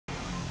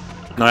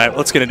Alright,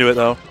 let's get into it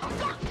though.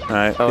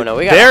 Alright. Oh no,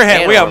 we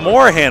got we got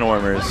more hand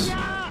warmers.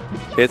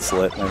 It's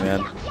lit, my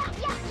man.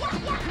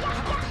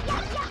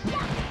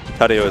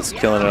 TADEO is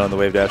killing it on the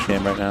wave dash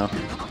game right now.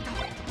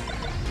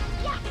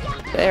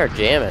 They are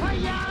jamming.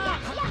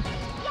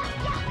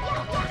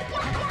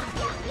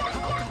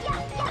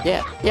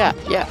 Yeah, yeah,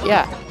 yeah,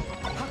 yeah.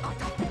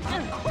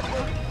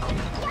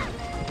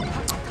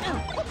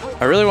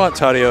 I really want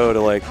TADEO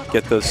to like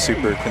get those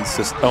super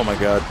consistent. Oh my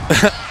god.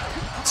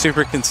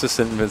 Super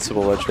consistent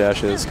invincible ledge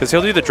dashes, because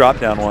he'll do the drop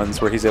down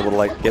ones where he's able to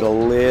like get a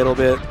little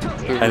bit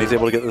and he's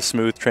able to get the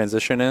smooth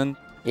transition in.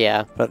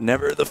 Yeah. But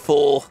never the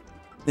full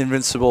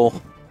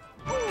invincible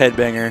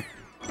headbanger.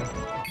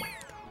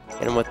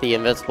 Hit him with the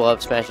invincible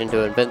up smash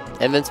into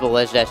invincible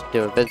ledge dash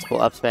into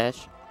invincible up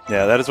smash.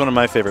 Yeah, that is one of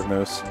my favorite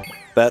moves.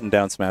 That and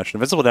down smash.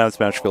 Invincible down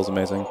smash feels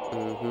amazing.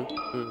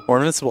 Or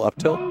invincible up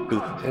tilt.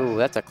 Ooh,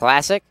 that's a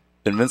classic.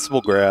 Invincible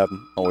grab,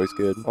 always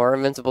good. Or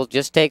invincible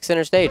just take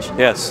center stage.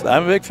 Yes,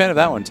 I'm a big fan of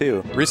that one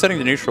too. Resetting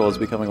the neutral is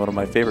becoming one of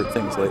my favorite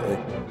things lately.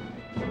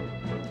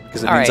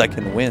 Because it means I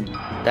can win.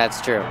 That's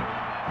true.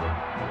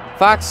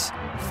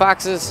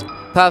 Foxes,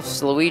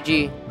 Puffs,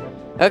 Luigi.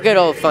 A good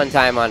old fun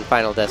time on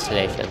Final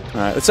Destination.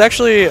 Alright, it's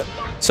actually...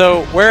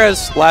 So,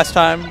 whereas last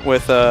time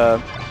with our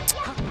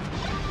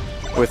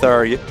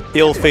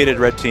ill-fated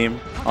red team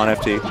on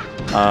FT,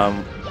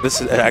 this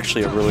is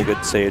actually a really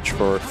good stage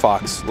for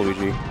Fox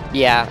Luigi.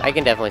 Yeah, I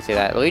can definitely see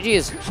that. Luigi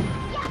is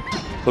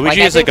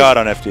a god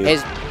on FT.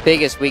 His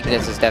biggest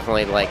weakness is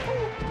definitely like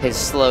his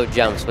slow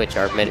jumps, which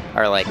are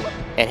like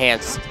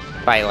enhanced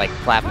by like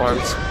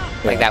platforms,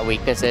 like that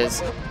weakness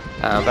is.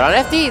 But on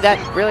FT,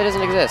 that really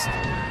doesn't exist.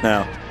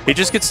 No, he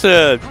just gets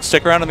to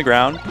stick around on the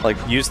ground, like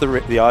use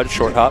the odd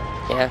short hop,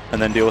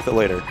 and then deal with it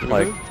later.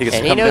 Like he gets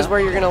and to he come knows down.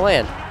 where you're gonna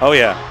land. Oh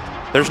yeah,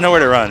 there's nowhere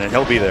to run, and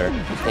he'll be there.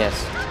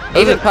 Yes,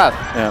 even Puff.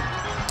 Yeah.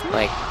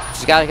 Like,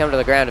 she's got to come to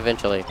the ground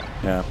eventually.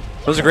 Yeah.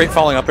 It was a great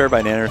falling up air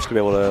by Nanners to be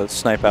able to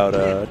snipe out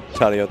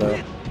TADEO, though.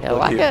 Yeah,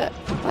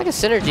 like a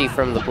synergy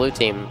from the blue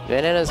team.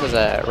 Bananas has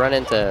run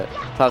into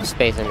Puff's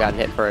space and gotten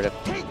hit for it,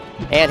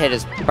 and hit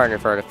his partner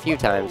for it a few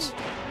times.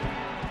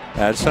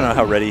 Yeah, I just don't know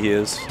how ready he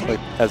is. Like,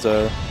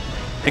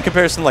 in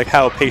comparison, like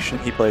how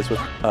patient he plays with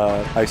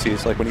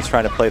ICs. Like when he's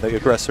trying to play the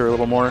aggressor a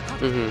little more,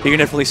 you can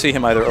definitely see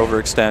him either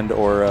overextend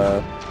or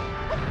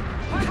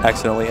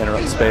accidentally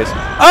interrupt space.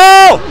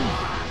 Oh!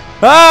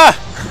 Ah!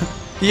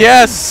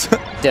 Yes!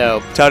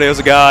 Dope. TADEO's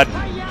a god.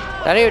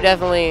 TADEO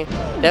definitely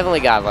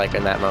godlike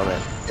in that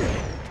moment.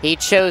 He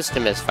chose to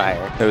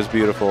misfire. It was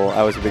beautiful.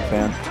 I was a big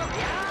fan.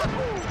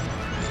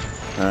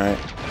 Alright.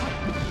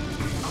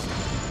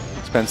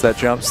 Spends that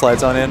jump,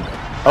 slides on in.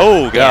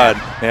 Oh, god.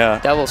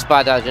 Yeah. Double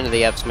spot dodge into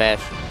the up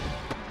smash.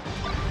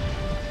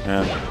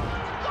 Yeah.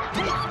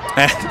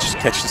 Just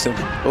catches him.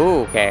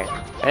 Ooh, okay.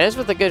 And it's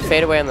with a good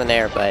fadeaway on the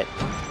nair, but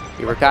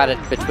you were caught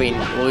between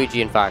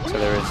Luigi and Fox, so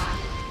there was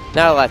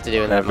not a lot to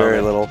do in that moment.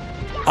 Very little.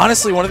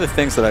 Honestly, one of the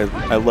things that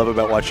I love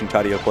about watching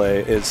TADEO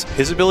play is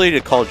his ability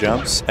to call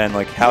jumps and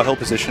like how he'll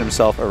position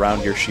himself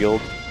around your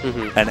shield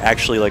and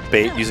actually like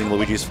bait using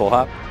Luigi's full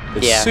hop.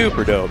 It's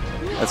super dope.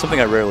 That's something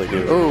I rarely do.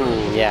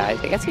 Ooh, yeah. I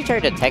guess he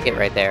tried to tech it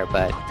right there,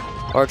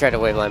 or tried to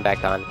wave line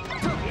back on.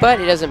 But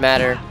it doesn't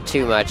matter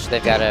too much.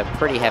 They've got a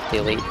pretty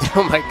hefty lead.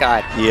 Oh my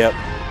god. Yep.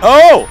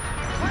 Oh!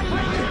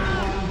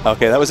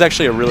 Okay, that was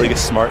actually a really good,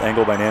 smart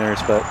angle by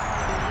Nanners, but...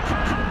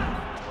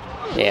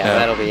 Yeah,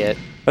 that'll be it.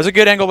 That was a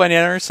good angle by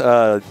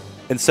Nanners.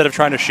 Instead of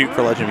trying to shoot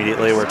for ledge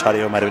immediately where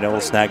TADEO might have been able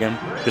to snag him,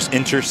 just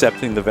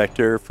intercepting the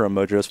vector from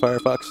Mojo's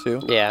Firefox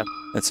too. Yeah.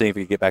 And seeing if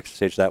he could get back to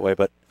stage that way,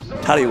 but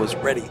TADEO was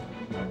ready.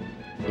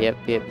 Yep.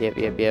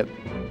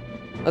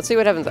 Let's see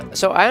what happens.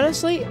 So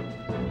honestly,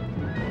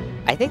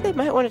 I think they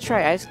might want to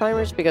try Ice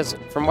Climbers because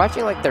from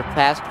watching like their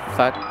past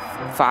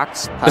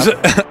Fox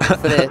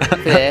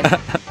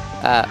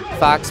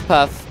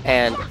Puff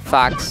and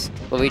Fox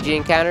Luigi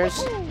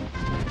encounters,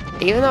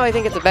 even though I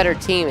think it's a better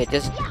team, it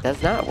just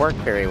does not work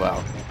very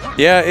well.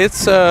 Yeah,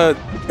 it's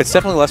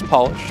definitely less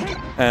polished,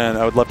 and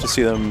I would love to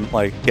see them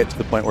like get to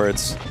the point where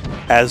it's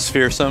as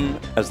fearsome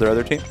as their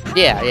other team.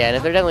 Yeah, and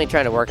if they're definitely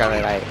trying to work on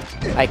it,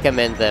 I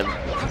commend them.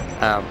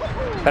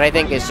 But I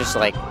think it's just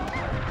like,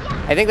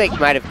 I think they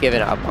might have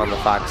given up on the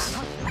Fox,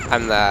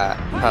 on the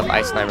Puff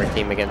Ice Climber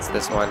team against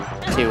this one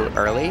too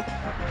early.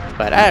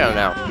 But I don't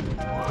know.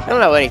 I don't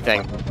know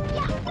anything.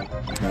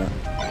 Yeah.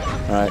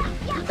 All right.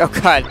 Oh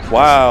god.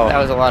 Wow. That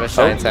was a lot of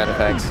shine sound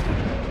effects.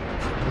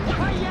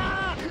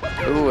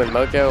 Ooh, and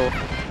Mojo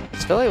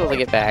still able to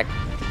get back.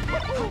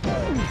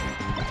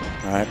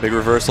 All right, big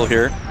reversal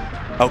here.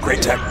 Oh,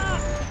 great tech.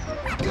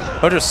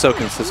 Mojo's so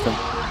consistent,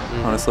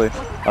 honestly.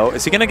 Oh,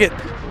 is he gonna get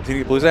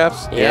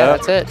bluezaft? Yeah,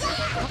 that's it.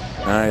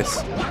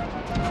 Nice.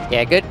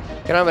 Yeah, good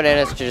on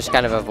Bananas to just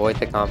kind of avoid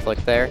the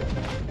conflict there.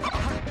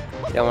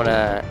 You don't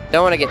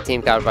wanna get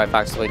team caught by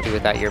Fox Luigi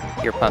without your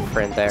Puff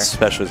friend there.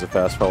 Especially as a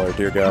fast faller,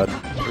 dear god.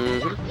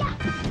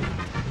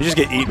 You just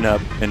get eaten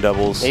up in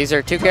doubles. These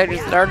are two characters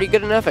that are already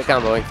good enough at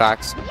comboing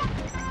Fox.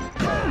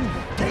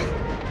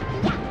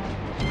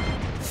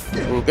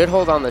 Ooh, good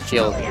hold on the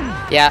shield.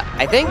 Yeah,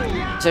 I think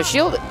So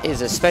shield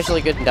is especially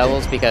good in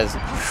doubles because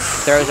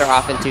throws are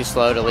often too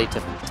slow to lead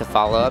to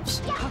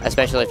follow-ups,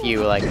 especially if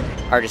you like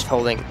are just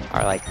holding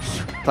or like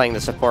playing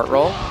the support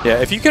role. Yeah,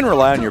 if you can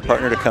rely on your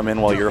partner to come in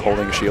while you're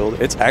holding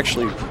shield, it's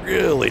actually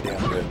really damn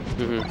good.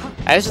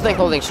 I also think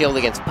holding shield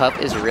against Puff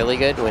is really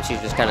good when she's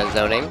just kind of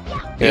zoning.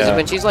 Because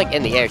when she's like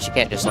in the air, she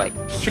can't just like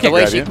the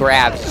way she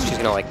grabs, she's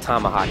gonna like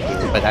tomahawk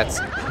you. But that's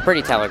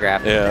pretty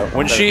telegraphed. Yeah,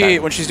 when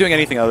she's doing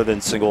anything other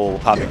than single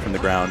hopping from the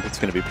ground, it's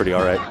gonna be pretty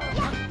all right.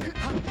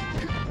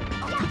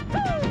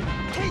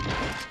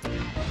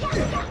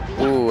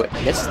 Ooh,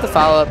 misses the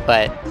follow-up,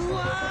 but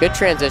good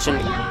transition.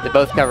 They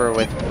both cover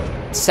with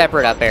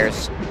separate up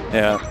airs.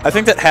 Yeah, I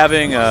think that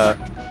having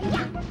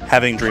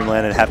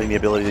Dreamland and having the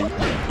ability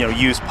to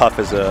use Puff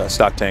as a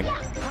stock tank,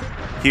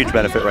 huge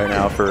benefit right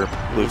now for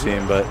blue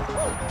team. But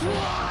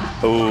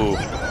ooh,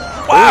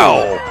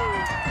 wow,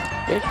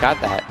 Good,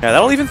 got that. Yeah,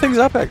 that'll even things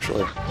up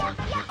actually.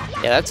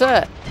 Yeah, that's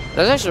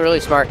actually really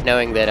smart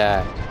knowing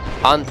that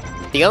on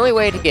the only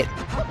way to get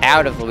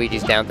out of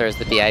Luigi's down throw is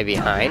the DI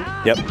behind.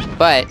 Yep.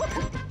 But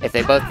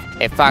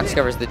if Fox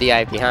covers the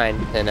DI behind,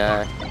 then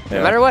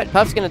no matter what,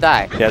 Puff's gonna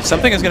die. Yeah,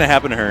 something is gonna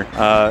happen to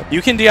her.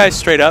 You can DI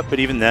straight up, but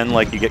even then,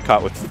 like, you get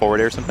caught with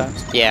forward air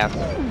sometimes. Yeah.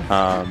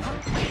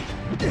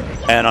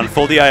 And on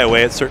full DI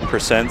away at certain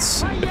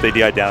percents, if they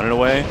DI down and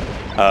away,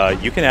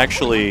 you can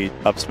actually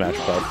up smash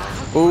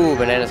Puff. Ooh,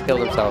 Bananas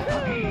killed himself.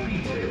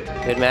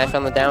 Good mash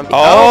on the down B.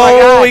 Oh my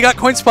God. He got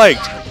coin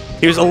spiked.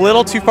 He was a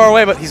little too far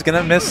away, but he's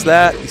gonna miss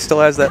that. He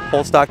still has that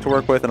full stock to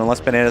work with, and unless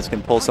Bananas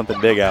can pull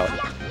something big out,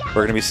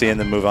 we're gonna be seeing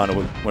them move on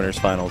to winners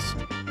finals.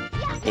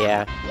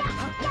 Yeah.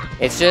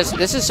 It's just,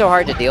 this is so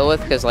hard to deal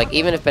with because, like,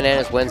 even if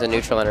Bananas wins a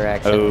neutral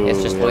interaction,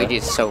 it's just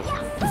Luigi's so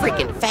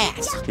freaking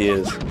fast. He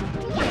is.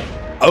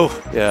 Oh,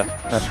 yeah,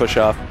 that push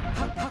off.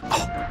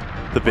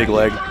 Oh, the big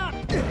leg.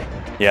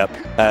 Yep,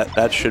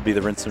 that should be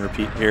the rinse and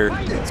repeat here.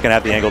 It's gonna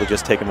have the angle to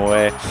just take him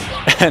away,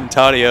 and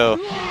TADEO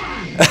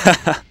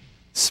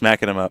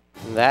smacking him up.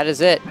 That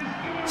is it.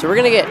 So we're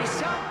gonna get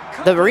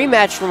the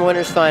rematch from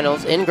winners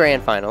finals in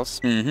grand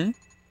finals.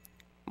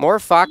 More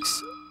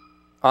Fox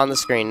on the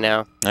screen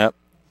now. Yep.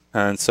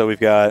 And so we've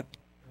got,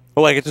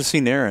 I get to see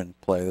Naren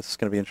play. This is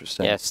going to be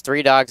interesting. Yes,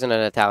 3 dogs and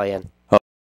an Italian.